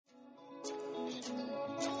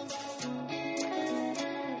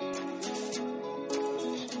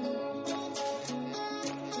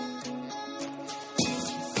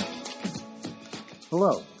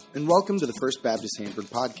Hello, and welcome to the First Baptist Hanford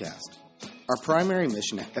podcast. Our primary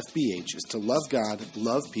mission at FBH is to love God,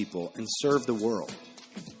 love people, and serve the world.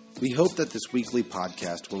 We hope that this weekly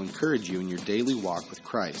podcast will encourage you in your daily walk with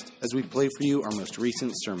Christ as we play for you our most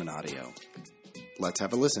recent sermon audio. Let's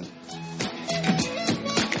have a listen.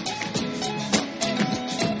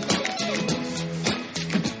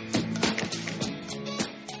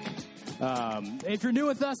 If you're new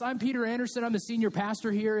with us, I'm Peter Anderson. I'm the senior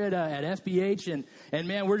pastor here at FBH, and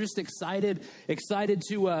man, we're just excited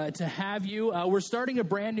to have you. We're starting a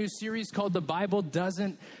brand new series called "The Bible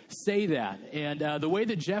Doesn't Say That," and the way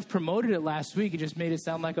that Jeff promoted it last week, it just made it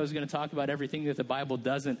sound like I was going to talk about everything that the Bible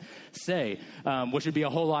doesn't say, which would be a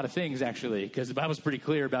whole lot of things actually, because the Bible's pretty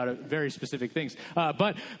clear about very specific things.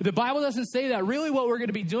 But the Bible doesn't say that. Really, what we're going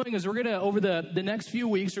to be doing is we're going to, over the next few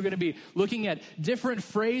weeks, we're going to be looking at different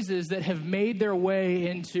phrases that have made their way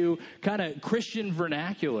into kind of Christian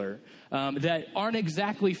vernacular that aren't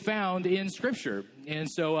exactly found in Scripture. And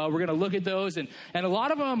so we're going to look at those, and a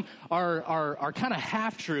lot of them are kind of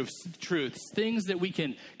half-truths, things that we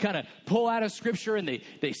can kind of pull out of Scripture, and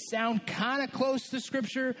they sound kind of close to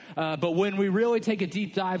Scripture, but when we really take a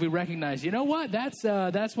deep dive, we recognize, you know what,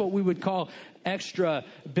 that's what we would call extra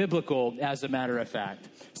biblical, as a matter of fact.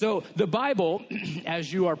 So the Bible,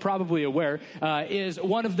 as you are probably aware, is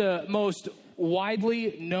one of the most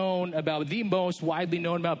widely known about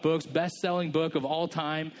books, best-selling book of all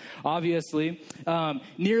time, obviously.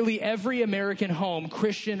 Nearly every American home,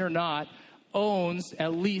 Christian or not, owns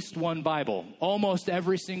at least one Bible. Almost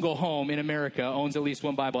every single home in America owns at least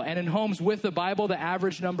one Bible. And in homes with the Bible, the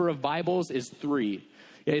average number of Bibles is 3.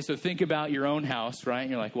 Okay, so think about your own house, right?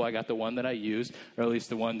 And you're like, well, I got the one that I use, or at least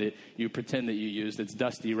the one that you pretend that you use that's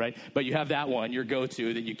dusty, right? But you have that one, your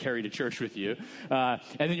go-to, that you carry to church with you. And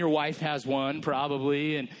then your wife has one,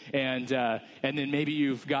 probably, and then maybe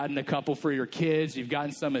you've gotten a couple for your kids. You've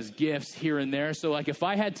gotten some as gifts here and there. So, like, if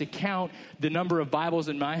I had to count the number of Bibles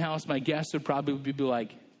in my house, my guess would probably be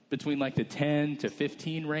like between like the 10 to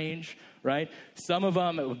 15 range, right? Some of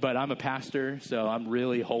them, but I'm a pastor, so I'm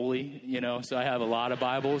really holy, so I have a lot of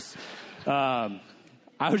Bibles. I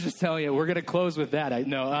was just telling you, we're going to close with that.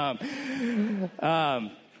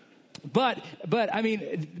 But I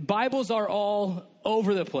mean, Bibles are all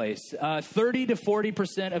over the place. 30 to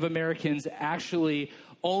 40% of Americans actually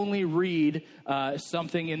only read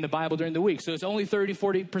something in the Bible during the week. So it's only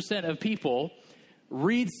 40% of people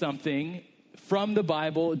read something from the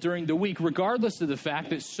Bible during the week, regardless of the fact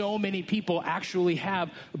that so many people actually have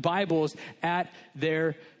Bibles at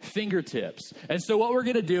their fingertips. And so what we're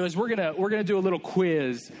going to do is we're going to do a little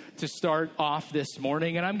quiz to start off this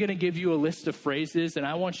morning, and I'm going to give you a list of phrases, and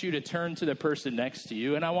I want you to turn to the person next to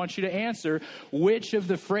you, and I want you to answer which of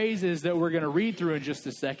the phrases that we're going to read through in just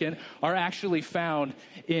a second are actually found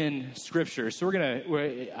in Scripture. So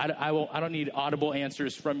I don't need audible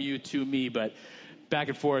answers from you to me, but back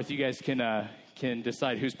and forth, you guys can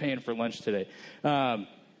decide who's paying for lunch today. So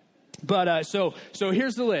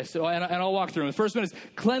here's the list, and I'll walk through them. The first one is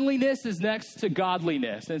cleanliness is next to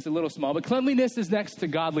godliness. And it's a little small, but cleanliness is next to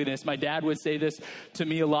godliness. My dad would say this to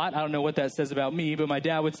me a lot. I don't know what that says about me, but my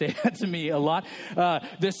dad would say that to me a lot.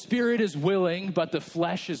 The spirit is willing, but the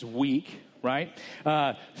flesh is weak, right?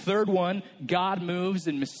 Third one, God moves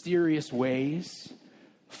in mysterious ways.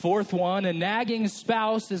 Fourth one, a nagging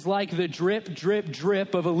spouse is like the drip, drip,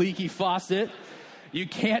 drip of a leaky faucet. You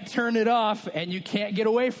can't turn it off, and you can't get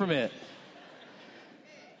away from it.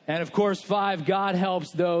 And of course, 5, God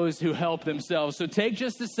helps those who help themselves. So take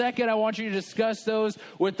just a second. I want you to discuss those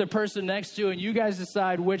with the person next to you, and you guys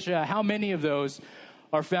decide how many of those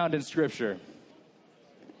are found in Scripture.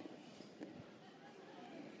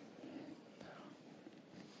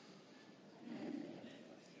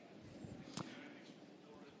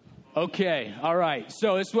 Okay, all right.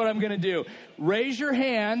 So this is what I'm going to do. Raise your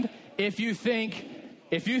hand if you think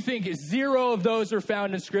 0 of those are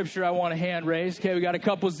found in Scripture. I want a hand raised. Okay, we got a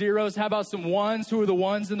couple zeros. How about some ones? Who are the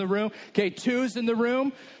ones in the room? Okay, 2's in the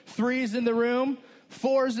room, 3's in the room,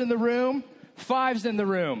 4's in the room, 5's in the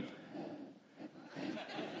room.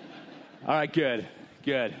 All right, good.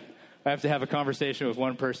 I have to have a conversation with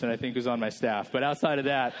one person I think who's on my staff. But outside of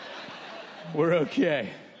that, we're okay.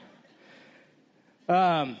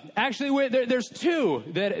 Actually, there's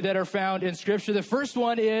 2 that are found in Scripture. The first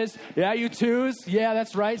one is, you 2s. Yeah,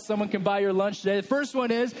 that's right. Someone can buy your lunch today. The first one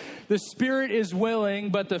is, the spirit is willing,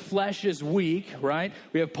 but the flesh is weak, right?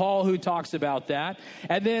 We have Paul who talks about that.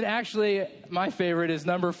 And then actually, my favorite is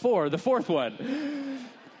number 4, the fourth one.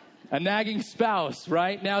 A nagging spouse,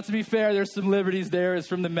 right? Now, to be fair, there's some liberties there. It's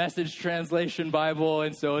from the Message Translation Bible,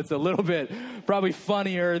 and so it's a little bit probably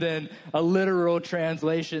funnier than a literal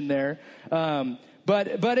translation there.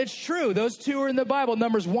 But it's true. Those two are in the Bible.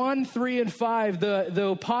 Numbers 1, 3, and 5,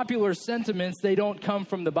 the popular sentiments, they don't come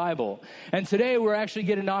from the Bible. And today we're actually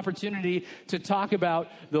getting an opportunity to talk about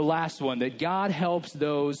the last one, that God helps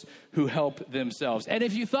those who help themselves. And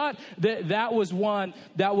if you thought that was one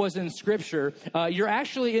that was in Scripture, you're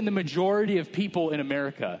actually in the majority of people in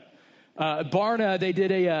America. Barna, they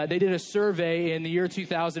did a survey in the year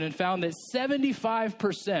 2000 and found that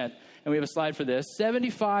 75%, and we have a slide for this,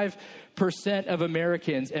 75% of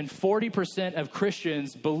Americans and 40% of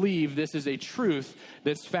Christians believe this is a truth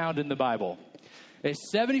that's found in the Bible.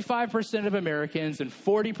 75% of Americans and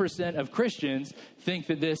 40% of Christians think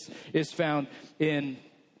that this is found in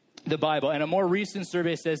the Bible. And a more recent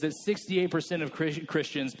survey says that 68% of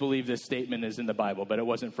Christians believe this statement is in the Bible, but it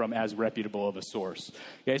wasn't from as reputable of a source.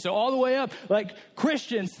 Okay, so all the way up, like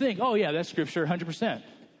Christians think, oh yeah, that's Scripture 100%.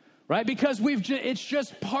 Right? Because it's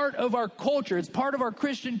just part of our culture. It's part of our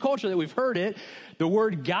Christian culture that we've heard it. The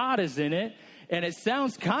word God is in it. And it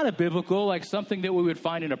sounds kind of biblical, like something that we would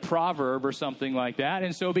find in a proverb or something like that.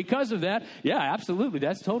 And so because of that, yeah, absolutely,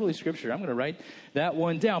 that's totally Scripture. I'm going to write that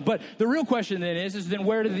one down. But the real question then is then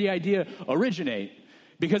where did the idea originate?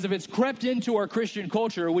 Because if it's crept into our Christian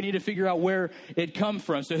culture, we need to figure out where it comes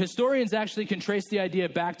from. So historians actually can trace the idea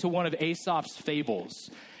back to one of Aesop's fables.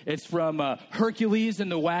 It's from Hercules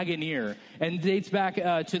and the Wagoner and dates back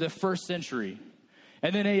to the 1st century.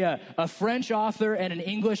 And then a French author and an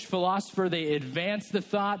English philosopher, they advanced the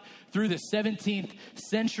thought through the 17th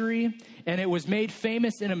century, and it was made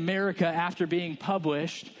famous in America after being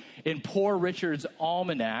published in Poor Richard's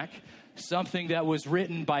Almanac, something that was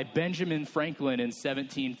written by Benjamin Franklin in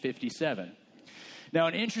 1757. Now,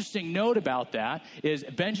 an interesting note about that is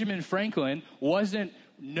Benjamin Franklin wasn't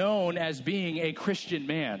known as being a Christian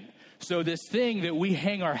man. So this thing that we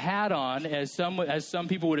hang our hat on, as some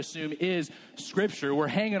people would assume is Scripture, we're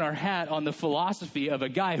hanging our hat on the philosophy of a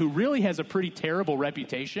guy who really has a pretty terrible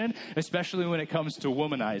reputation, especially when it comes to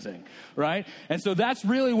womanizing, right? And so that's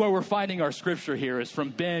really where we're finding our Scripture here, is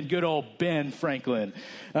from good old Ben Franklin.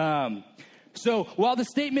 So while the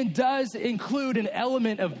statement does include an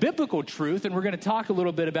element of biblical truth, and we're going to talk a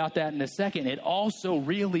little bit about that in a second, it also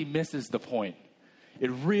really misses the point. It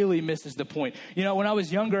really misses the point. You know, when I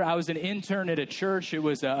was younger, I was an intern at a church. It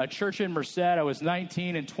was a church in Merced. I was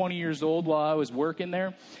 19 and 20 years old while I was working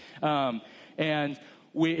there.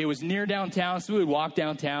 It was near downtown, so we would walk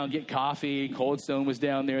downtown, get coffee. Cold Stone was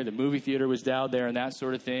down there. The movie theater was down there and that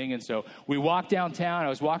sort of thing. And so we walked downtown. I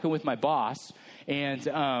was walking with my boss, and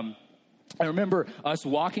I remember us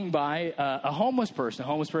walking by a homeless person. A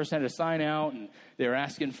homeless person had a sign out, and they were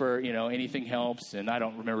asking for, anything helps. And I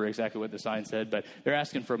don't remember exactly what the sign said, but they're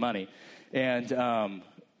asking for money. And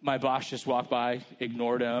my boss just walked by,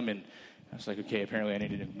 ignored him, and I was like, okay, apparently I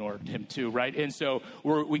need to ignore him too, right? And so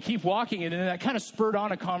we keep walking, and then that kind of spurred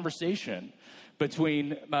on a conversation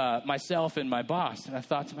between myself and my boss. And I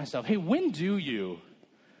thought to myself, hey, when do you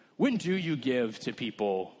give to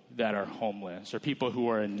people that are homeless or people who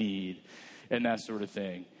are in need and that sort of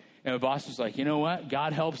thing? And my boss was like, you know what?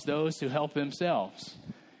 God helps those who help themselves.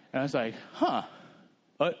 And I was like,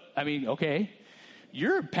 okay.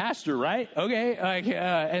 You're a pastor, right? Okay.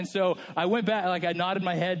 And so I went back, I nodded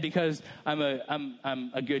my head because I'm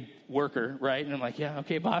a good worker, right? And I'm like, yeah,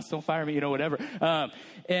 okay, boss, don't fire me, whatever.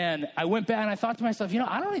 And I went back and I thought to myself,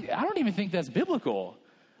 I don't even think that's biblical.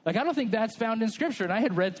 I don't think that's found in Scripture. And I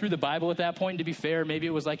had read through the Bible at that point. To be fair, maybe it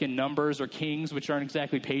was in Numbers or Kings, which aren't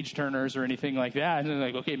exactly page turners or anything like that. And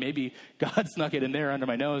I'm okay, maybe God snuck it in there under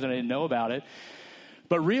my nose and I didn't know about it.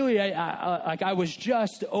 But really, I was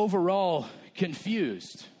just overall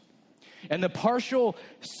confused. And the partial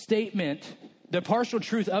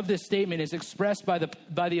truth of this statement is expressed by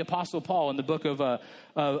the Apostle Paul in the book to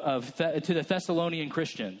the Thessalonian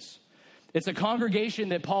Christians. It's a congregation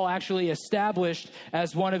that Paul actually established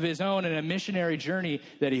as one of his own in a missionary journey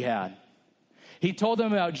that he had. He told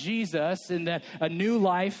them about Jesus and that a new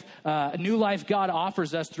life God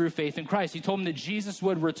offers us through faith in Christ. He told them that Jesus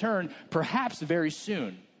would return perhaps very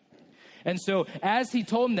soon. And so as he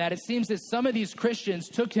told them that, it seems that some of these Christians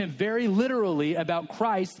took him very literally about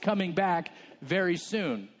Christ coming back very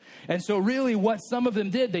soon. And so really what some of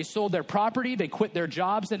them did, they sold their property, they quit their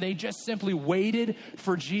jobs, and they just simply waited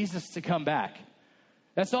for Jesus to come back.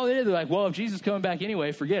 That's all they did. They're like, well, if Jesus is coming back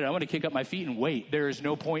anyway, forget it. I'm going to kick up my feet and wait. There is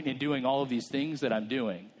no point in doing all of these things that I'm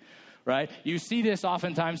doing, right? You see this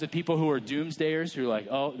oftentimes with people who are doomsdayers, who are like,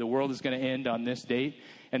 oh, the world is going to end on this date,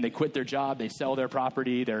 and they quit their job, they sell their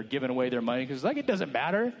property, they're giving away their money, because it doesn't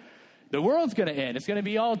matter. The world's going to end. It's going to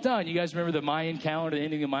be all done. You guys remember the Mayan calendar, the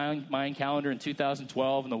ending of the Mayan calendar in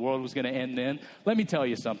 2012, and the world was going to end then? Let me tell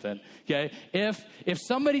you something, okay? If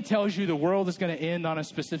somebody tells you the world is going to end on a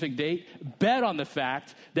specific date, bet on the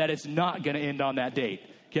fact that it's not going to end on that date,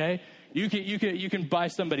 okay? You can buy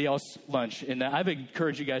somebody else lunch in that. I've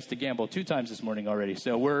encouraged you guys to gamble 2 times this morning already,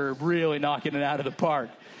 so we're really knocking it out of the park.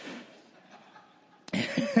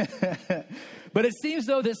 But it seems,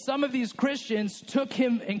 though, that some of these Christians took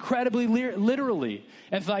him incredibly literally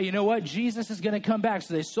and thought, you know what, Jesus is going to come back.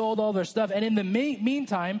 So they sold all their stuff. And in the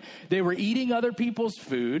meantime, they were eating other people's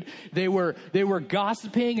food. They were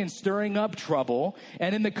gossiping and stirring up trouble.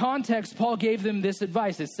 And in the context, Paul gave them this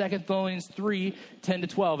advice. It's 2 Thessalonians 3, 10 to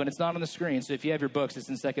 12. And it's not on the screen. So if you have your books, it's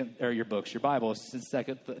in your Bible, it's in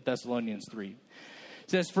 2 Thessalonians 3. It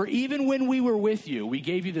says, for even when we were with you, we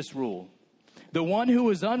gave you this rule. The one who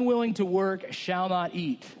is unwilling to work shall not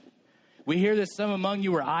eat. We hear that some among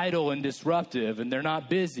you are idle and disruptive, and they're not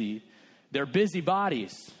busy. They're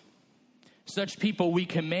busybodies. Such people we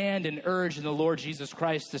command and urge in the Lord Jesus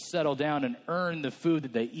Christ to settle down and earn the food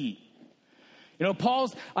that they eat. You know,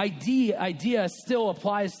 Paul's idea still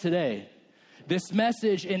applies today. This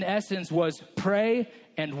message, in essence, was pray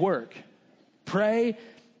and work. Pray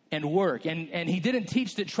and work. And he didn't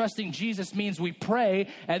teach that trusting Jesus means we pray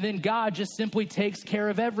and then God just simply takes care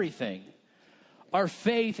of everything. Our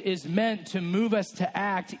faith is meant to move us to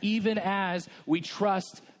act even as we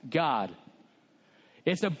trust God.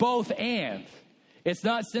 It's a both and. It's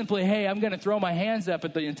not simply, hey, I'm going to throw my hands up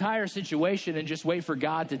at the entire situation and just wait for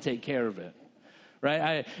God to take care of it.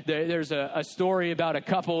 Right? There's a story about a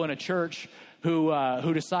couple in a church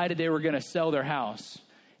who decided they were going to sell their house.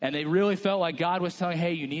 And they really felt like God was telling,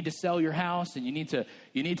 hey, you need to sell your house and you need to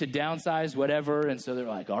downsize, whatever. And so they're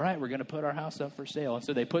like, all right, we're going to put our house up for sale. And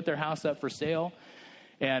so they put their house up for sale,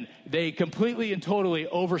 and they completely and totally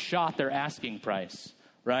overshot their asking price,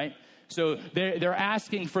 right? So they're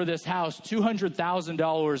asking for this house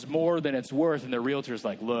 $200,000 more than it's worth. And the realtor's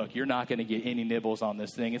like, look, you're not going to get any nibbles on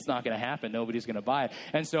this thing. It's not going to happen. Nobody's going to buy it.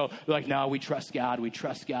 And so they're like, no, we trust God. We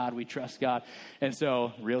trust God. We trust God. And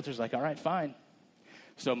so the realtor's like, all right, fine.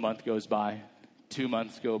 So a month goes by, 2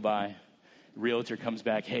 months go by. Realtor comes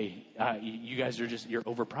back, hey, you guys are you're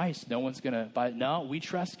overpriced. No one's going to buy it. No, we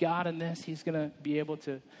trust God in this. He's going to be able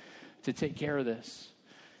to take care of this.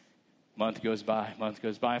 Month goes by.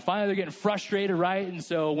 And finally, they're getting frustrated, right? And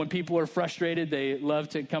so when people are frustrated, they love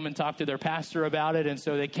to come and talk to their pastor about it. And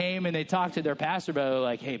so they came and they talked to their pastor about it. They're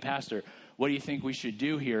like, hey, pastor, what do you think we should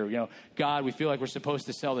do here? You know, God, we feel like we're supposed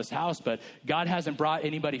to sell this house, but God hasn't brought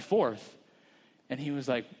anybody forth. And he was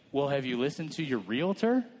like, well, have you listened to your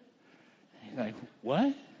realtor? He's like,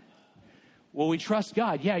 what? Well, we trust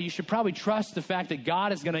God. Yeah, you should probably trust the fact that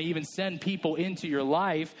God is going to even send people into your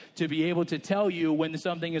life to be able to tell you when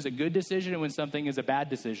something is a good decision and when something is a bad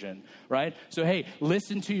decision, right? So, hey,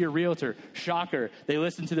 listen to your realtor. Shocker. They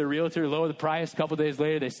listen to the realtor, lower the price. A couple days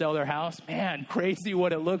later, they sell their house. Man, crazy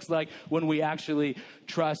what it looks like when we actually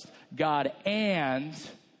trust God and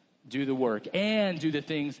do the work and do the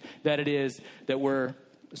things that it is that we're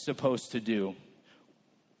supposed to do.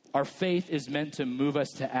 Our faith is meant to move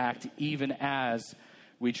us to act even as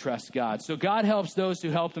we trust God. So God helps those who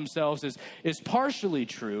help themselves is partially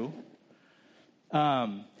true.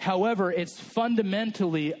 However, it's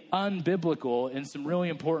fundamentally unbiblical in some really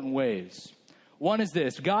important ways. One is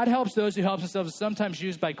this: God helps those who help themselves is sometimes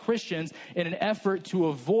used by Christians in an effort to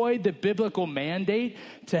avoid the biblical mandate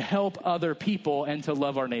to help other people and to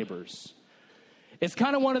love our neighbors. It's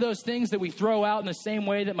kind of one of those things that we throw out in the same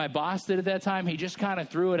way that my boss did at that time. He just kind of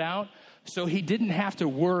threw it out so he didn't have to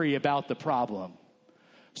worry about the problem.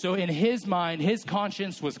 So in his mind, his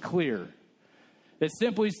conscience was clear. That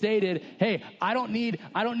simply stated, hey, I don't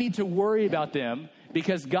need to worry about them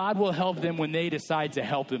because God will help them when they decide to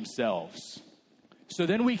help themselves. So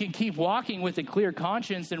then we can keep walking with a clear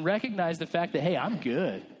conscience and recognize the fact that, hey, I'm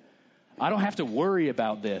good. I don't have to worry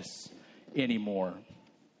about this anymore.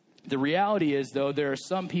 The reality is, though, there are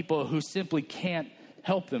some people who simply can't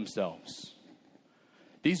help themselves.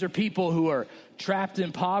 These are people who are trapped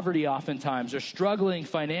in poverty oftentimes, or struggling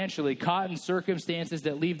financially, caught in circumstances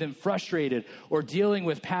that leave them frustrated, or dealing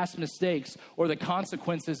with past mistakes or the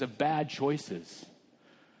consequences of bad choices.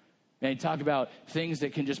 Man, you talk about things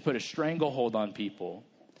that can just put a stranglehold on people.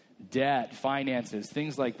 Debt, finances,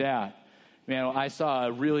 things like that. Man, I saw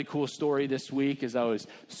a really cool story this week as I was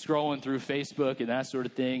scrolling through Facebook and that sort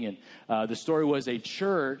of thing. And the story was a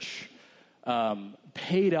church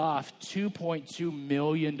paid off $2.2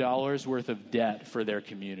 million worth of debt for their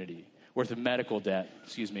community, worth of medical debt,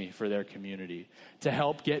 for their community, to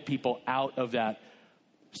help get people out of that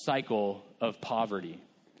cycle of poverty.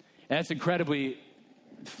 And that's incredibly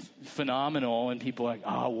phenomenal, and people are like,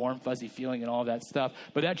 oh, warm, fuzzy feeling and all that stuff.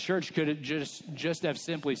 But that church could have just have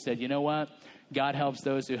simply said, you know what? God helps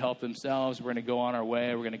those who help themselves. We're going to go on our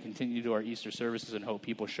way. We're going to continue to do our Easter services and hope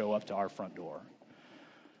people show up to our front door.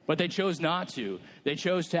 But they chose not to. They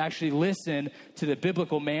chose to actually listen to the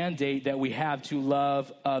biblical mandate that we have to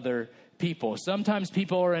love other people. Sometimes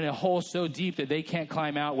people are in a hole so deep that they can't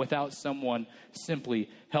climb out without someone simply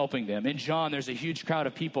helping them. In John, there's a huge crowd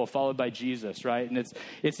of people followed by Jesus, right? And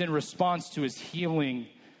it's in response to his healing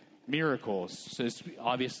miracles. So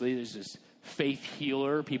obviously there's this faith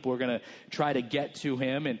healer. People are going to try to get to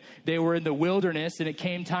him. And they were in the wilderness, and it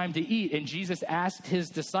came time to eat. And Jesus asked his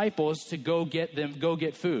disciples to go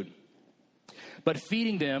get food. But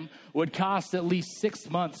feeding them would cost at least 6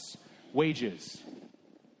 months' wages.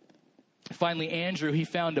 Finally, Andrew, he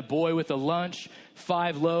found a boy with a lunch,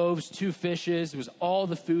 5 loaves, 2 fishes. It was all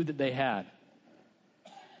the food that they had.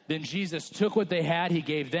 Then Jesus took what they had, he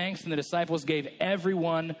gave thanks, and the disciples gave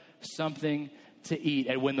everyone something to eat.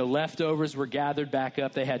 And when the leftovers were gathered back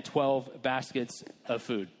up, they had 12 baskets of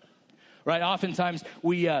food. Right? Oftentimes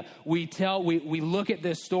we look at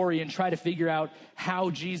this story and try to figure out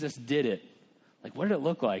how Jesus did it. Like, what did it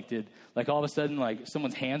look like? Did, like, all of a sudden, like,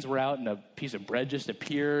 someone's hands were out and a piece of bread just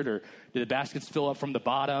appeared? Or did the baskets fill up from the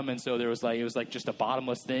bottom? And so it was like just a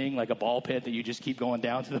bottomless thing, like a ball pit that you just keep going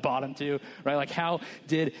down to the bottom to, right? Like, how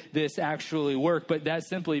did this actually work? But that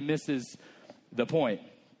simply misses the point.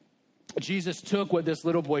 Jesus took what this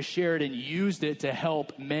little boy shared and used it to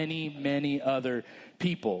help many, many other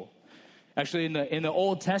people. Actually, in the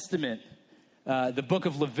Old Testament, the book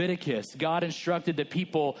of Leviticus, God instructed the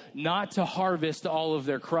people not to harvest all of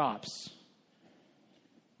their crops.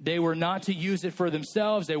 They were not to use it for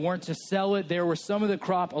themselves. They weren't to sell it. There were some of the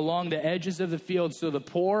crop along the edges of the field so the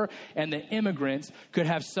poor and the immigrants could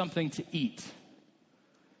have something to eat.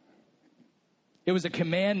 It was a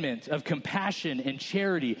commandment of compassion and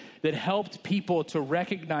charity that helped people to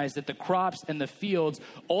recognize that the crops and the fields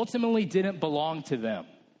ultimately didn't belong to them.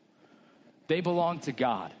 They belonged to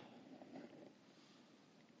God.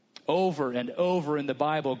 Over and over in the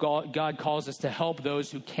Bible, God calls us to help those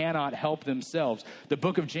who cannot help themselves. The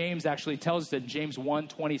book of James actually tells us that James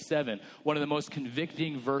 1:27, one of the most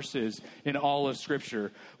convicting verses in all of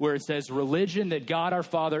Scripture, where it says, religion that God our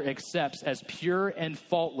Father accepts as pure and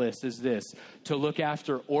faultless is this, to look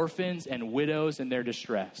after orphans and widows in their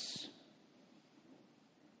distress.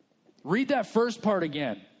 Read that first part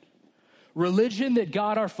again. Religion that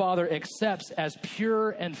God our Father accepts as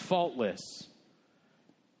pure and faultless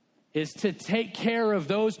is to take care of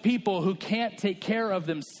those people who can't take care of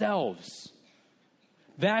themselves.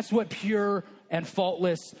 That's what pure and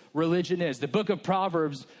faultless religion is. The book of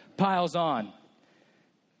Proverbs piles on.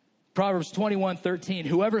 Proverbs 21:13,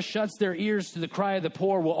 whoever shuts their ears to the cry of the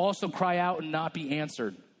poor will also cry out and not be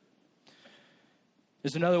answered.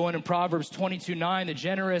 There's another one in Proverbs 22:9, the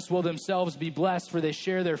generous will themselves be blessed, for they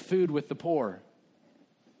share their food with the poor.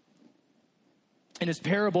 In his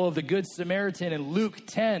parable of the Good Samaritan in Luke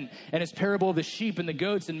 10, and his parable of the sheep and the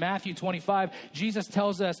goats in Matthew 25, Jesus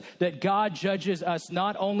tells us that God judges us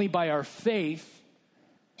not only by our faith,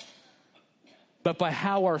 but by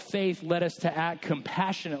how our faith led us to act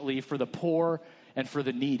compassionately for the poor and for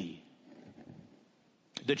the needy.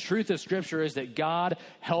 The truth of Scripture is that God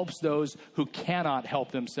helps those who cannot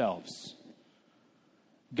help themselves.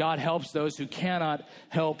 God helps those who cannot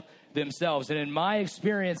help themselves. And in my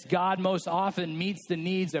experience, God most often meets the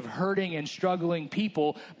needs of hurting and struggling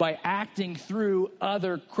people by acting through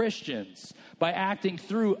other Christians, by acting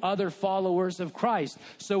through other followers of Christ.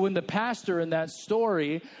 So when the pastor in that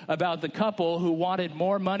story about the couple who wanted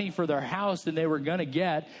more money for their house than they were going to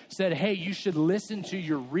get said, hey, you should listen to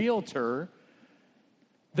your realtor,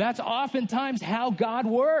 that's oftentimes how God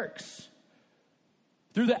works.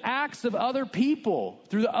 Through the acts of other people,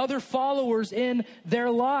 through the other followers in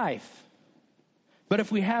their life. But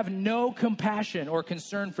if we have no compassion or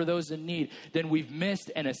concern for those in need, then we've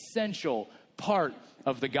missed an essential part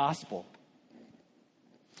of the gospel.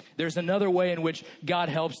 There's another way in which God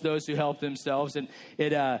helps those who help themselves, and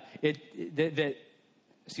there's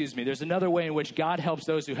another way in which God helps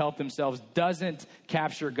those who help themselves doesn't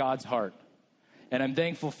capture God's heart. And I'm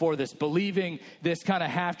thankful for this. Believing this kind of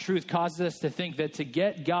half-truth causes us to think that to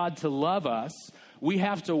get God to love us, we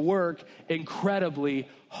have to work incredibly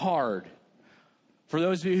hard. For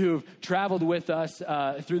those of you who've traveled with us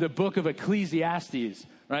through the book of Ecclesiastes,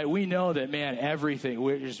 right, we know that, man, everything,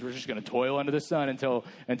 we're just going to toil under the sun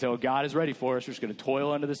until God is ready for us. We're just going to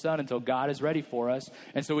toil under the sun until God is ready for us.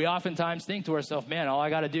 And so we oftentimes think to ourselves, man, all I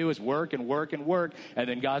got to do is work and work and work, and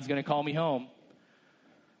then God's going to call me home.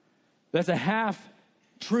 That's a half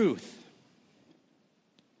truth.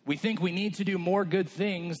 We think we need to do more good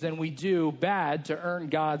things than we do bad to earn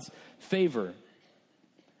God's favor.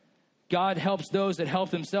 God helps those that help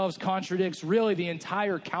themselves contradicts really the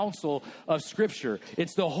entire counsel of Scripture.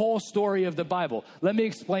 It's the whole story of the Bible. Let me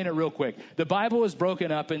explain it real quick. The Bible is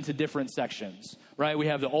broken up into different sections, right? We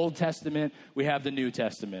have the Old Testament, we have the New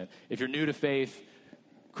Testament. If you're new to faith,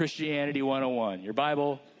 Christianity 101. Your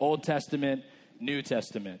Bible, Old Testament, New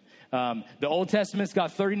Testament. The Old Testament's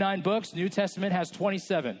got 39 books. New Testament has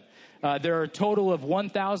 27. There are a total of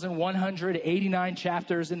 1,189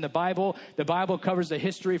 chapters in the Bible. The Bible covers the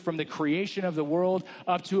history from the creation of the world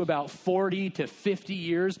up to about 40 to 50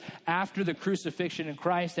 years after the crucifixion in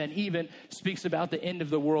Christ, and even speaks about the end of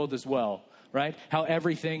the world as well, right? How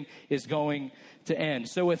everything is going to end.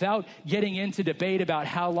 So without getting into debate about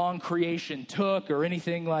how long creation took or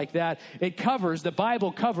anything like that, the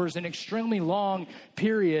Bible covers an extremely long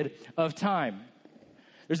period of time.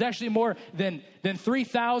 There's actually more than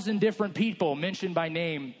 3,000 different people mentioned by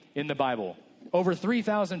name in the Bible. Over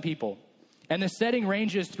 3,000 people. And the setting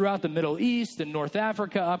ranges throughout the Middle East and North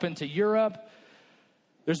Africa up into Europe.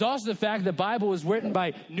 There's also the fact that the Bible was written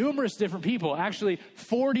by numerous different people, actually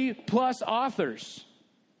 40 plus authors,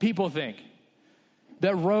 people think,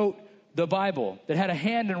 that wrote the Bible, that had a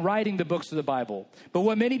hand in writing the books of the Bible. But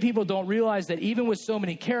what many people don't realize, that even with so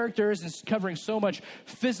many characters and covering so much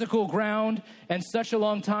physical ground and such a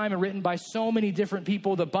long time and written by so many different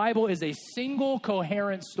people, the Bible is a single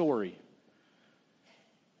coherent story.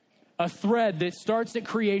 A thread that starts at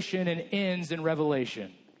creation and ends in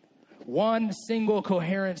Revelation. One single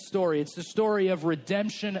coherent story. It's the story of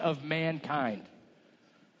redemption of mankind.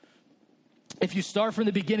 If you start from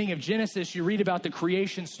the beginning of Genesis, you read about the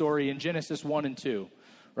creation story in Genesis 1 and 2,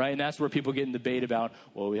 right? And that's where people get in debate about,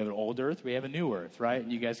 well, we have an old earth, we have a new earth, right?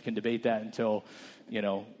 And you guys can debate that until,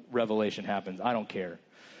 Revelation happens. I don't care.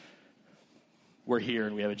 We're here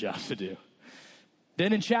and we have a job to do.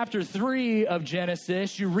 Then in chapter 3 of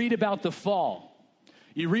Genesis, you read about the fall.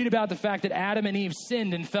 You read about the fact that Adam and Eve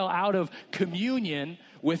sinned and fell out of communion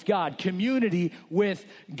with God, community with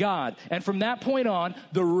God. And from that point on,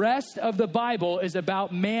 the rest of the Bible is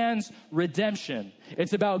about man's redemption.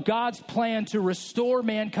 It's about God's plan to restore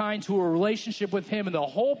mankind to a relationship with him. And the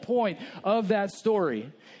whole point of that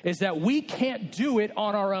story is that we can't do it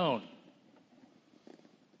on our own.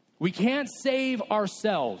 We can't save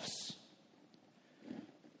ourselves.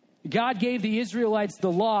 God gave the Israelites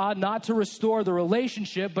the law not to restore the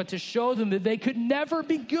relationship, but to show them that they could never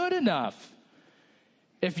be good enough.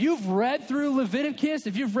 If you've read through Leviticus,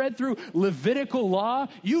 if you've read through Levitical law,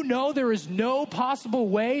 you know there is no possible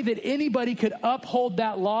way that anybody could uphold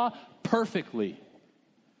that law perfectly.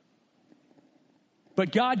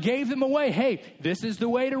 But God gave them a way. Hey, this is the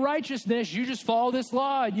way to righteousness. You just follow this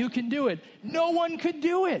law and you can do it. No one could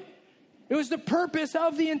do it. It was the purpose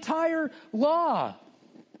of the entire law.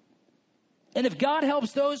 And if God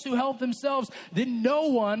helps those who help themselves, then no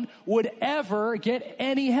one would ever get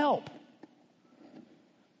any help.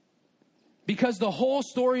 Because the whole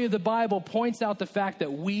story of the Bible points out the fact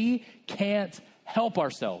that we can't help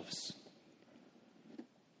ourselves.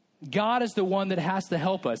 God is the one that has to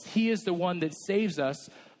help us. He is the one that saves us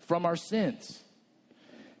from our sins.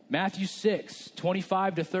 Matthew 6,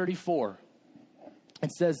 25 to 34.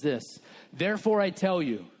 It says this, "Therefore I tell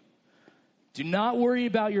you, do not worry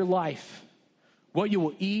about your life, what you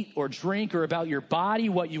will eat or drink, or about your body,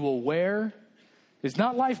 what you will wear. Is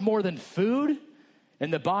not life more than food,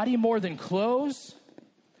 and the body more than clothes?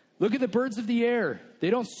 Look at the birds of the air. They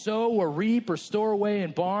don't sow or reap or store away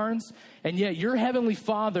in barns, and yet your heavenly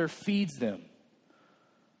Father feeds them.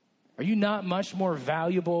 Are you not much more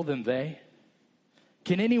valuable than they?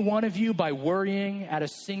 Can any one of you, by worrying, add a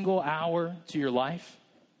single hour to your life?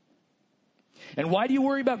 And why do you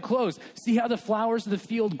worry about clothes? See how the flowers of the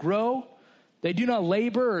field grow? They do not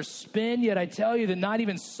labor or spin, yet I tell you that not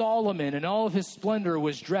even Solomon in all of his splendor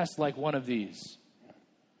was dressed like one of these.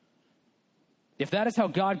 If that is how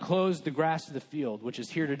God clothes the grass of the field, which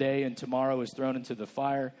is here today and tomorrow is thrown into the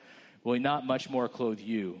fire, will he not much more clothe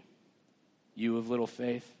you, you of little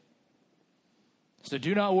faith? So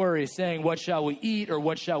do not worry, saying, what shall we eat, or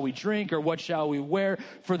what shall we drink, or what shall we wear?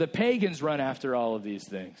 For the pagans run after all of these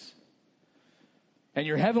things. And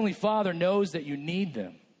your heavenly Father knows that you need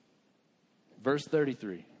them." Verse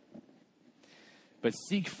 33. "But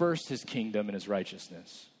seek first his kingdom and his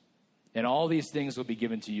righteousness, and all these things will be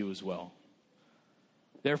given to you as well.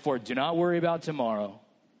 Therefore, do not worry about tomorrow,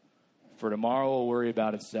 for tomorrow will worry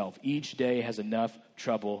about itself. Each day has enough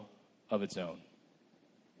trouble of its own."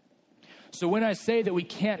 So when I say that we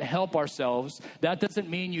can't help ourselves, that doesn't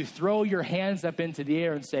mean you throw your hands up into the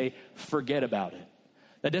air and say, forget about it.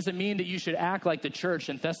 That doesn't mean that you should act like the church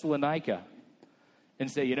in Thessalonica and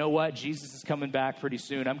say, you know what, Jesus is coming back pretty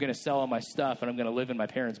soon. I'm going to sell all my stuff and I'm going to live in my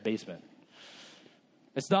parents' basement.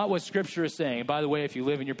 It's not what Scripture is saying. And by the way, if you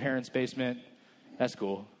live in your parents' basement, that's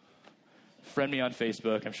cool. Friend me on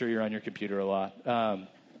Facebook. I'm sure you're on your computer a lot.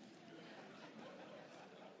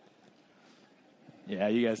 Yeah,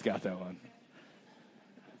 you guys got that one.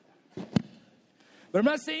 But I'm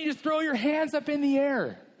not saying you just throw your hands up in the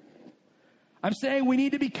air. I'm saying we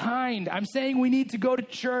need to be kind. I'm saying we need to go to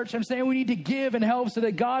church. I'm saying we need to give and help so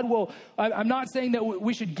that God will. I'm not saying that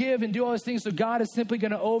we should give and do all those things so God is simply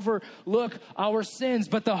going to overlook our sins.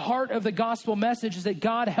 But the heart of the gospel message is that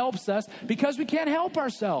God helps us because we can't help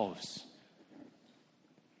ourselves.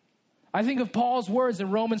 I think of Paul's words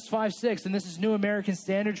in Romans 5:6, and this is New American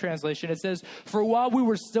Standard Translation. It says, "For while we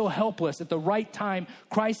were still helpless, at the right time,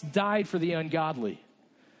 Christ died for the ungodly."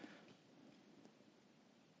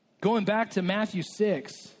 Going back to Matthew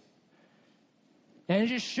 6, and it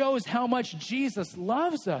just shows how much Jesus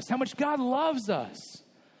loves us, how much God loves us.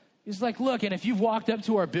 He's like, look, and if you've walked up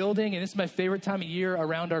to our building, and this is my favorite time of year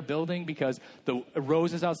around our building because the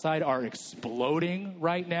roses outside are exploding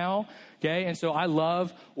right now, okay? And so I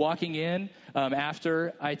love walking in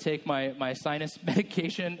after I take my sinus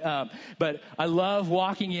medication, but I love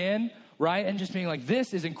walking in, right, and just being like,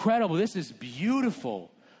 this is incredible, this is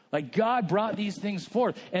beautiful. Like God brought these things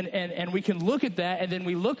forth. And we can look at that, and then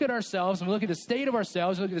we look at ourselves, and we look at the state of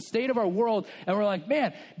ourselves, we look at the state of our world, and we're like,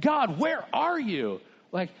 man, God, where are you?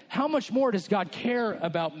 Like, how much more does God care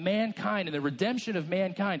about mankind and the redemption of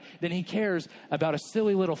mankind than he cares about a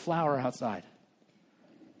silly little flower outside?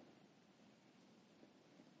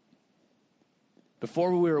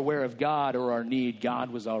 Before we were aware of God or our need, God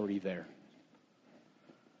was already there.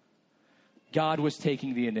 God was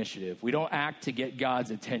taking the initiative. We don't act to get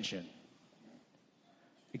God's attention.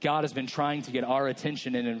 God has been trying to get our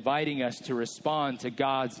attention and inviting us to respond to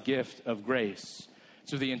God's gift of grace.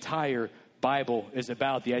 So the entire Bible is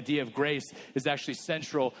about. The idea of grace is actually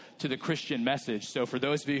central to the Christian message. So for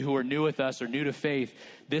those of you who are new with us or new to faith,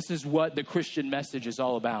 this is what the Christian message is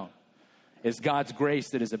all about. It's God's grace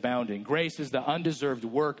that is abounding. Grace is the undeserved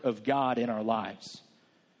work of God in our lives.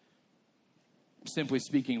 Simply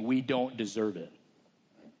speaking, we don't deserve it.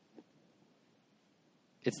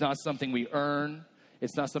 It's not something we earn.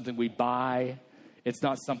 It's not something we buy. It's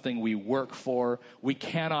not something we work for. We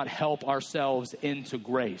cannot help ourselves into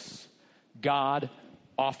grace. God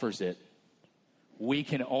offers it. We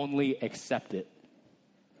can only accept it.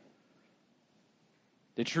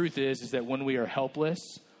 The truth is that when we are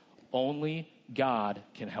helpless, only God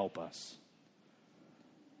can help us.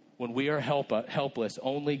 When we are helpless,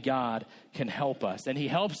 only God can help us. And he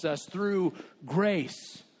helps us through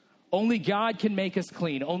grace. Only God can make us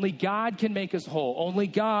clean. Only God can make us whole. Only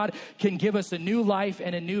God can give us a new life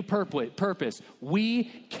and a new purpose. We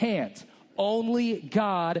can't. Only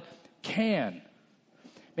God can.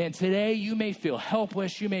 Man, today you may feel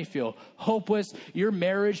helpless. You may feel hopeless. Your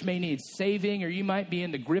marriage may need saving, or you might be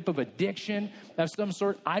in the grip of addiction of some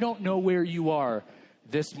sort. I don't know where you are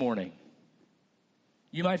this morning.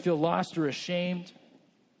 You might feel lost or ashamed.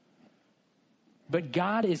 But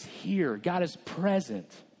God is here. God is present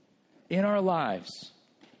in our lives,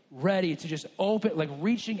 ready to just open, like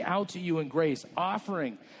reaching out to you in grace,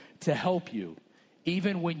 offering to help you,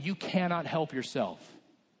 even when you cannot help yourself.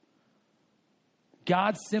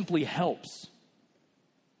 God simply helps.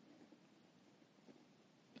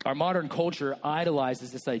 Our modern culture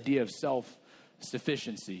idolizes this idea of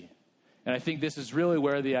self-sufficiency. And I think this is really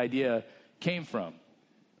where the idea came from.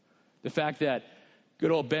 The fact that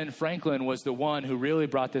good old Ben Franklin was the one who really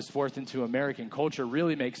brought this forth into American culture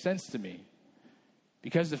really makes sense to me.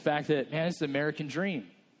 Because the fact that, man, it's the American dream.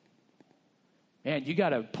 Man, you got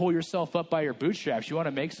to pull yourself up by your bootstraps. You want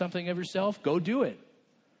to make something of yourself? Go do it.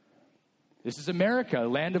 This is America, a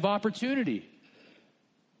land of opportunity.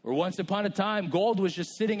 Where once upon a time, gold was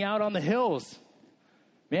just sitting out on the hills.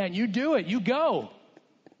 Man, you do it. You go.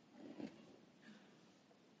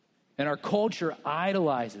 And our culture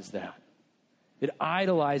idolizes that. It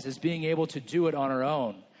idolizes being able to do it on our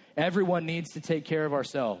own. Everyone needs to take care of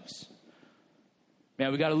ourselves.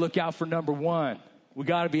 Man, we got to look out for number one. We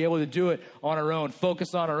got to be able to do it on our own.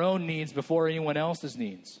 Focus on our own needs before anyone else's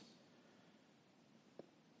needs.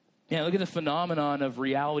 Man, look at the phenomenon of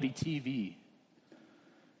reality TV.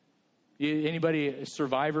 Anybody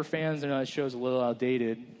Survivor fans? I know that show's a little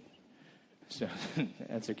outdated. So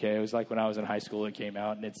that's okay. It was like when I was in high school it came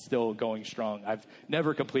out, and it's still going strong. I've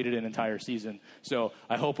never completed an entire season, so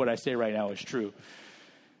I hope what I say right now is true.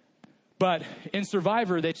 But in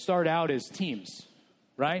Survivor, they start out as teams,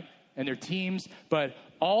 right? And they're teams, but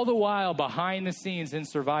all the while behind the scenes in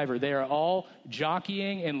Survivor, they are all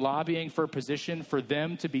jockeying and lobbying for position for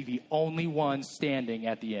them to be the only one standing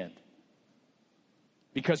at the end.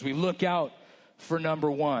 Because we look out for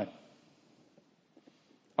number one.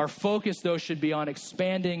 Our focus, though, should be on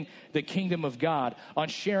expanding the kingdom of God, on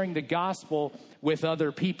sharing the gospel with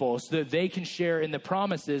other people so that they can share in the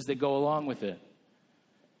promises that go along with it.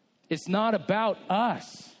 It's not about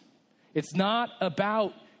us. It's not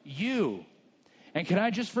about you. And can I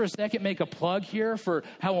just for a second make a plug here for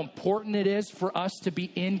how important it is for us to be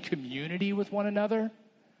in community with one another?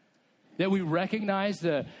 That we recognize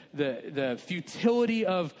the futility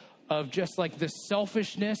of just like the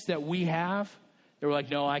selfishness that we have. They were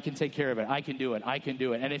like, no, I can take care of it. I can do it. I can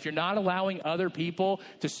do it. And if you're not allowing other people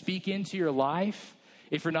to speak into your life,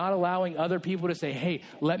 if you're not allowing other people to say, hey,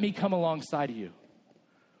 let me come alongside of you.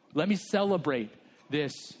 Let me celebrate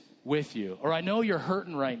this with you. Or I know you're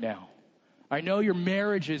hurting right now. I know your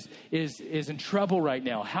marriage is in trouble right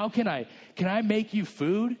now. How can I make you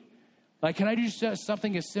food? Like, can I do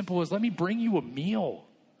something as simple as let me bring you a meal?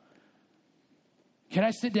 Can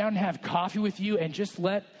I sit down and have coffee with you and just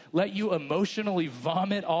let you emotionally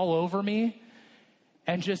vomit all over me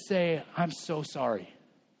and just say, I'm so sorry.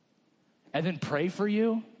 And then pray for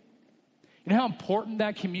you? You know how important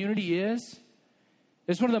that community is?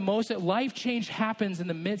 It's one of the most, life change happens in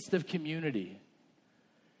the midst of community.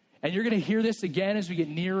 And you're going to hear this again as we get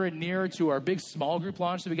nearer and nearer to our big small group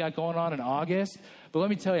launch that we got going on in August. But let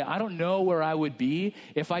me tell you, I don't know where I would be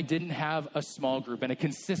if I didn't have a small group and a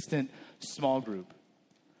consistent small group.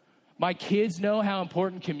 My kids know how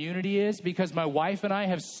important community is because my wife and I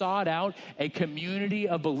have sought out a community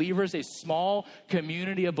of believers, a small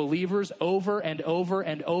community of believers over and over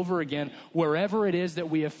and over again, wherever it is that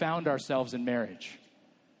we have found ourselves in marriage.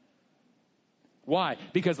 Why?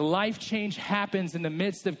 Because life change happens in the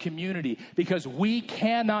midst of community. Because we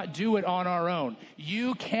cannot do it on our own.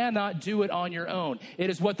 You cannot do it on your own. It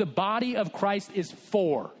is what the body of Christ is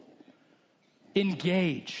for.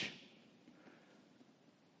 Engage.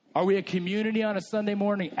 Are we a community on a Sunday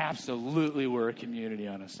morning? Absolutely, we're a community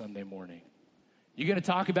on a Sunday morning. You going to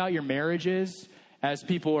talk about your marriages as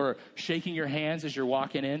people are shaking your hands as you're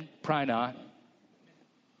walking in? Probably not.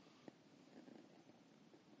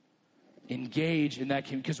 Engage in that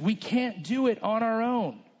community because we can't do it on our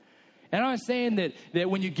own. And I'm not saying that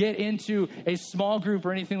when you get into a small group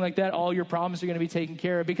or anything like that, all your problems are going to be taken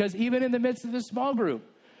care of. Because even in the midst of the small group,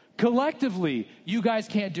 collectively, you guys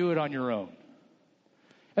can't do it on your own.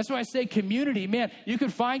 That's why I say community. Man, you can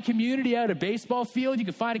find community at a baseball field. You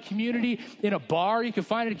can find a community in a bar. You can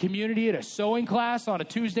find a community at a sewing class on a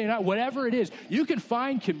Tuesday night. Whatever it is, you can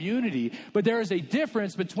find community. But there is a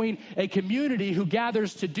difference between a community who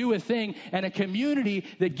gathers to do a thing and a community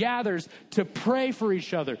that gathers to pray for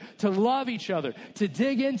each other, to love each other, to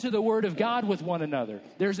dig into the Word of God with one another.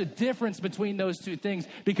 There's a difference between those two things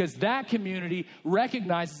because that community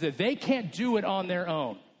recognizes that they can't do it on their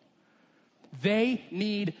own. They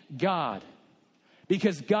need God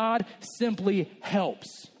because God simply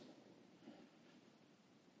helps.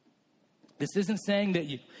 This isn't saying that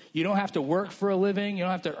you don't have to work for a living. You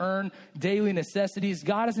don't have to earn daily necessities.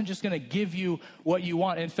 God isn't just going to give you what you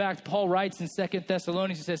want. In fact, Paul writes in 2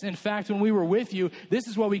 Thessalonians, he says, in fact, when we were with you, this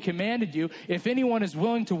is what we commanded you. If anyone is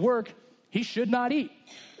willing to work, he should not eat.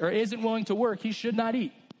 Or isn't willing to work, he should not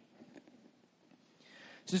eat.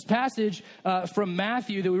 So this passage from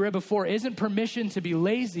Matthew that we read before isn't permission to be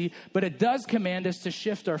lazy, but it does command us to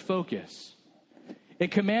shift our focus.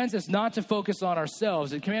 It commands us not to focus on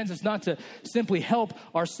ourselves. It commands us not to simply help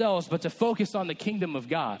ourselves, but to focus on the kingdom of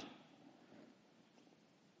God.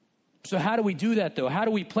 So how do we do that, though? How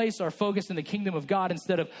do we place our focus in the kingdom of God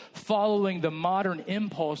instead of following the modern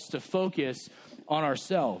impulse to focus on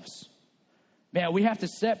ourselves? Man, we have to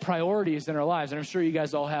set priorities in our lives. And I'm sure you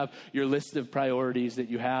guys all have your list of priorities that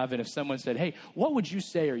you have. And if someone said, hey, what would you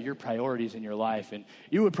say are your priorities in your life? And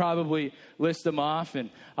you would probably list them off. And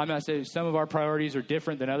I'm not saying some of our priorities are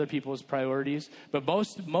different than other people's priorities. But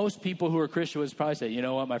most people who are Christian would probably say, you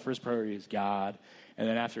know what, my first priority is God. And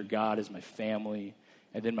then after God is my family.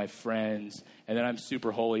 And then my friends. And then I'm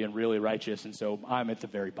super holy and really righteous. And so I'm at the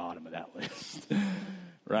very bottom of that list.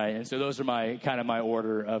 Right, and so those are my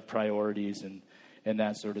order of priorities and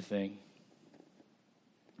that sort of thing.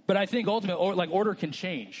 But I think ultimately, order can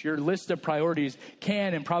change. Your list of priorities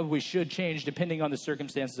can and probably should change depending on the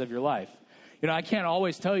circumstances of your life. You know, I can't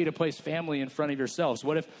always tell you to place family in front of yourselves.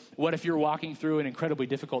 What if you're walking through an incredibly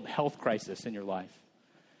difficult health crisis in your life?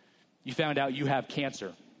 You found out you have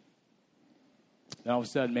cancer. And all of a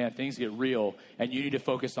sudden, man, things get real, and you need to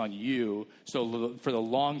focus on you for the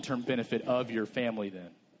long-term benefit of your family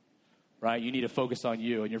then. right? You need to focus on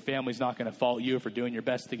you, and your family's not going to fault you for doing your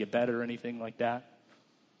best to get better or anything like that.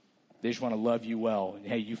 They just want to love you well, and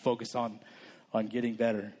hey, you focus on getting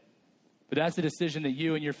better. But that's a decision that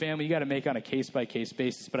you and your family, you got to make on a case-by-case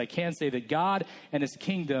basis. But I can say that God and his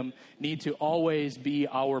kingdom need to always be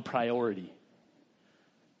our priority.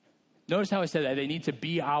 Notice how I said that. They need to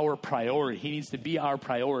be our priority. He needs to be our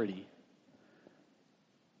priority.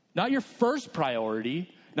 Not your first priority,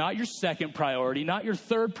 not your second priority, not your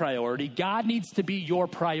third priority. God needs to be your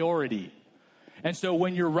priority. And so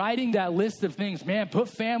when you're writing that list of things, man, put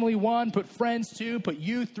family 1, put friends 2, put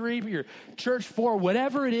you 3, put your church 4,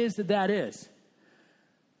 whatever it is that is.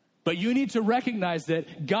 But you need to recognize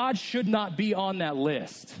that God should not be on that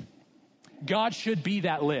list. God should be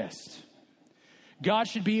that list. God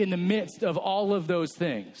should be in the midst of all of those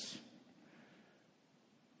things.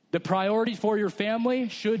 The priority for your family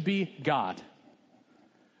should be God.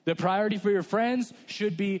 The priority for your friends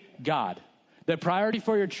should be God. The priority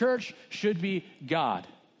for your church should be God.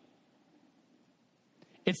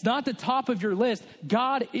 It's not the top of your list.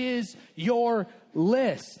 God is your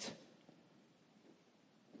list.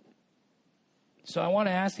 So I want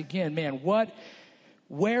to ask again, man,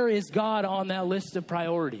 where is God on that list of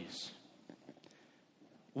priorities?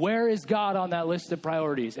 Where is God on that list of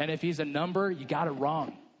priorities? And if he's a number, you got it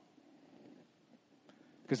wrong.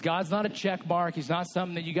 Because God's not a check mark. He's not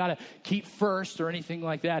something that you got to keep first or anything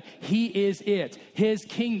like that. He is it. His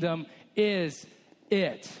kingdom is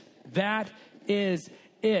it. That is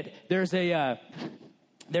it. There's a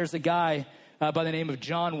guy by the name of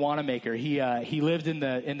John Wanamaker. He lived in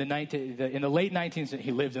the late 19th.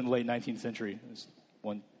 He lived in the late 19th century. It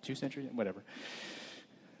was 2 centuries, whatever.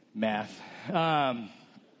 Math,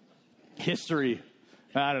 history.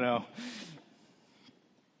 I don't know.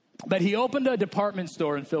 But he opened a department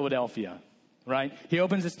store in Philadelphia, right? He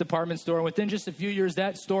opens this department store, and within just a few years,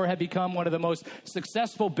 that store had become one of the most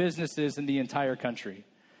successful businesses in the entire country.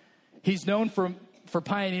 He's known for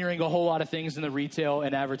pioneering a whole lot of things in the retail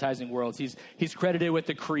and advertising worlds. He's credited with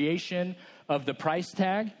the creation of the price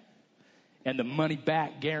tag and the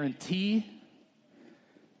money-back guarantee,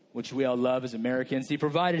 which we all love as Americans. He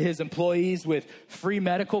provided his employees with free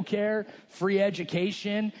medical care, free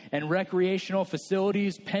education, and recreational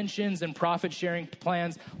facilities, pensions, and profit-sharing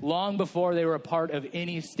plans long before they were a part of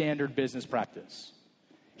any standard business practice.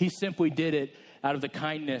 He simply did it out of the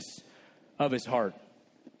kindness of his heart.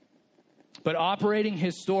 But operating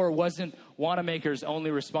his store wasn't Wanamaker's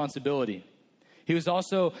only responsibility. He was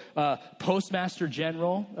also Postmaster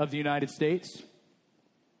General of the United States.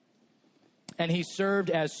 And he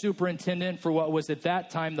served as superintendent for what was at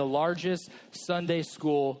that time the largest Sunday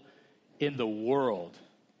school in the world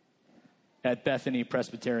at Bethany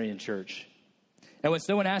Presbyterian Church. And when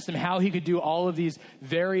someone asked him how he could do all of these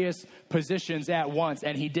various positions at once,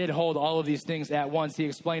 and he did hold all of these things at once, he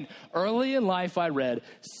explained, early in life I read,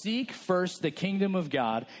 seek first the kingdom of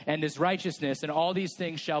God and his righteousness, and all these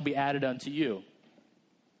things shall be added unto you.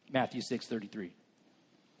 Matthew 6:33.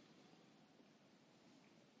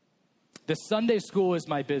 The Sunday school is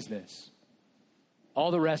my business.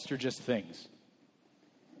 All the rest are just things.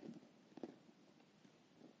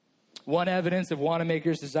 One evidence of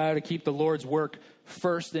Wanamaker's desire to keep the Lord's work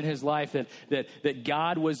first in his life, that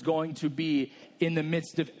God was going to be in the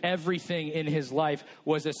midst of everything in his life,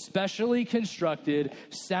 was a specially constructed,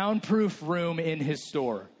 soundproof room in his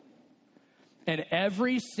store. And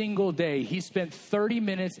every single day, he spent 30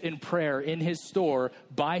 minutes in prayer in his store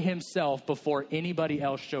by himself before anybody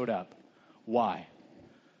else showed up. Why?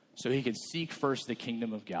 So he could seek first the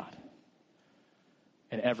kingdom of God.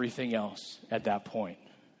 And everything else at that point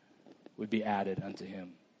would be added unto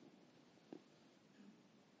him.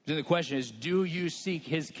 Then the question is, do you seek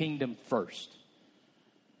his kingdom first?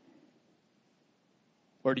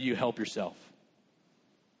 Or do you help yourself?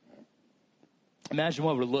 Imagine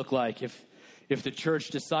what it would look like if the church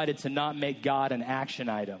decided to not make God an action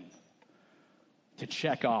item to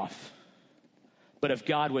check off, but if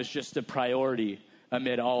God was just a priority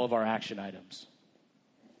amid all of our action items.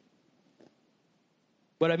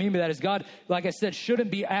 What I mean by that is God, like I said,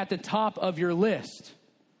 shouldn't be at the top of your list.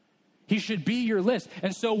 He should be your list.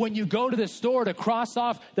 And so when you go to the store to cross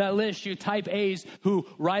off that list, you type A's who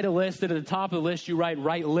write a list, and at the top of the list, you write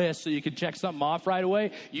list so you can check something off right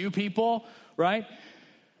away. You people, right?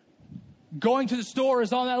 Going to the store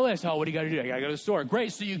is on that list. Oh, what do you got to do? I got to go to the store.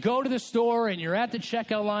 Great. So you go to the store and you're at the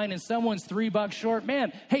checkout line and someone's $3 short.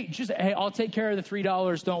 Man, hey, I'll take care of the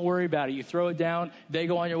 $3. Don't worry about it. You throw it down. They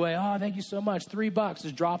go on your way. Oh, thank you so much. $3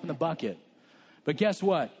 is drop in the bucket. But guess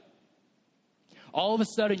what? All of a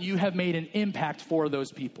sudden you have made an impact for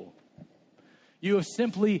those people. You have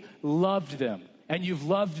simply loved them and you've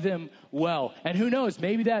loved them well. And who knows,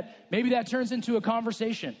 maybe that turns into a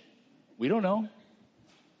conversation. We don't know.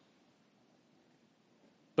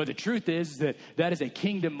 But the truth is that is a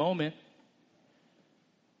kingdom moment.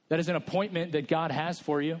 That is an appointment that God has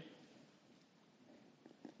for you.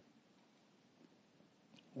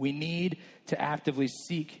 We need to actively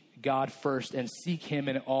seek God first and seek him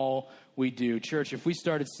in all we do. Church, if we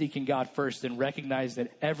started seeking God first and recognized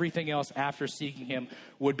that everything else after seeking him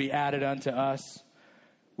would be added unto us,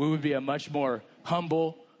 we would be a much more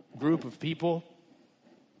humble group of people.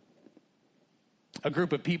 A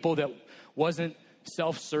group of people that wasn't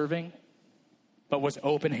self-serving, but was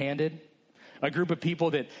open-handed. A group of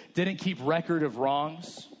people that didn't keep record of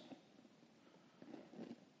wrongs.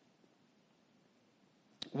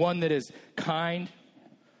 One that is kind.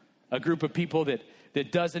 A group of people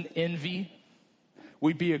that doesn't envy.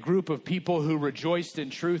 We'd be a group of people who rejoiced in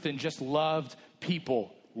truth and just loved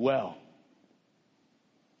people well.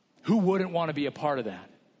 Who wouldn't want to be a part of that?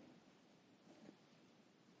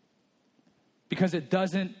 Because it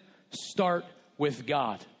doesn't start with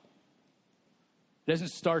God. It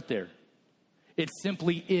doesn't start there. It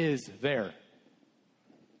simply is there.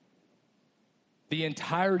 The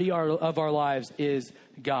entirety of our lives is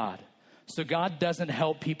God. So God doesn't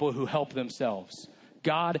help people who help themselves.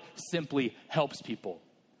 God simply helps people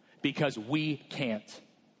because we can't.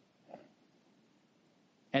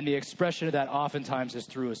 And the expression of that oftentimes is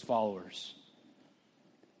through his followers.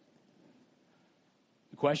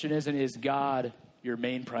 The question isn't, is God your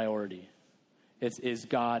main priority? It's, is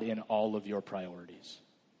God in all of your priorities?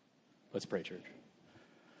 Let's pray, church.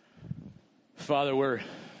 Father, we're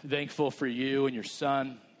thankful for you and your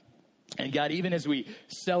son. And God, even as we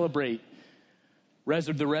celebrate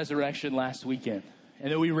the resurrection last weekend,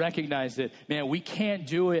 and that we recognize that, man, we can't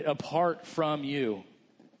do it apart from you.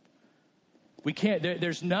 We can't,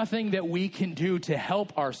 there's nothing that we can do to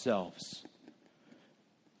help ourselves.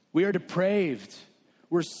 We are depraved.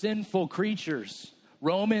 We're sinful creatures.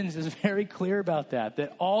 Romans is very clear about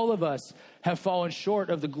that all of us have fallen short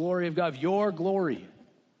of the glory of God, of your glory.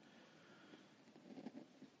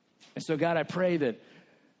 And so, God, I pray that,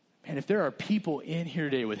 man, if there are people in here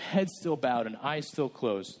today with heads still bowed and eyes still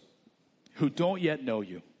closed who don't yet know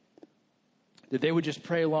you, that they would just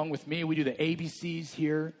pray along with me. We do the ABCs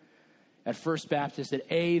here at First Baptist. At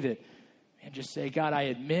A, that, and just say, God, I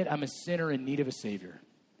admit I'm a sinner in need of a Savior.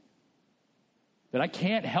 That I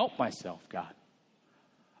can't help myself, God.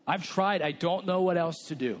 I've tried. I don't know what else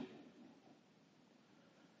to do.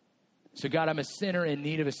 So, God, I'm a sinner in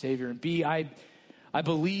need of a Savior. And B, I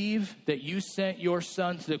believe that you sent your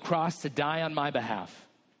son to the cross to die on my behalf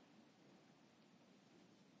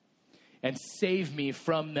and save me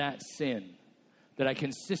from that sin that I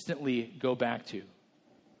consistently go back to.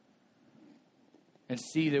 And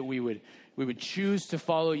see that we would choose to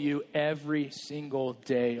follow you every single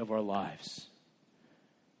day of our lives.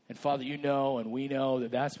 And Father, you know and we know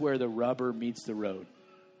that that's where the rubber meets the road.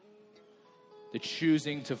 The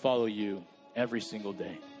choosing to follow you every single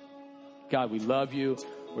day. God, we love you.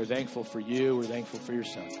 We're thankful for you. We're thankful for your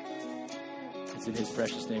son. It's in his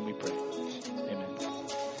precious name we pray. Amen.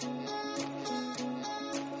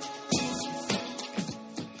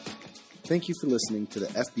 Thank you for listening to the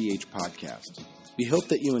FBH podcast. We hope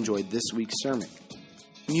that you enjoyed this week's sermon.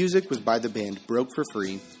 Music was by the band Broke for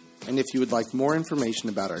Free, and if you would like more information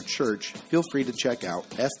about our church, feel free to check out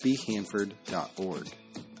fbhanford.org.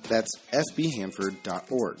 That's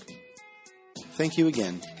fbhanford.org. Thank you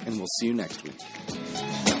again, and we'll see you next week.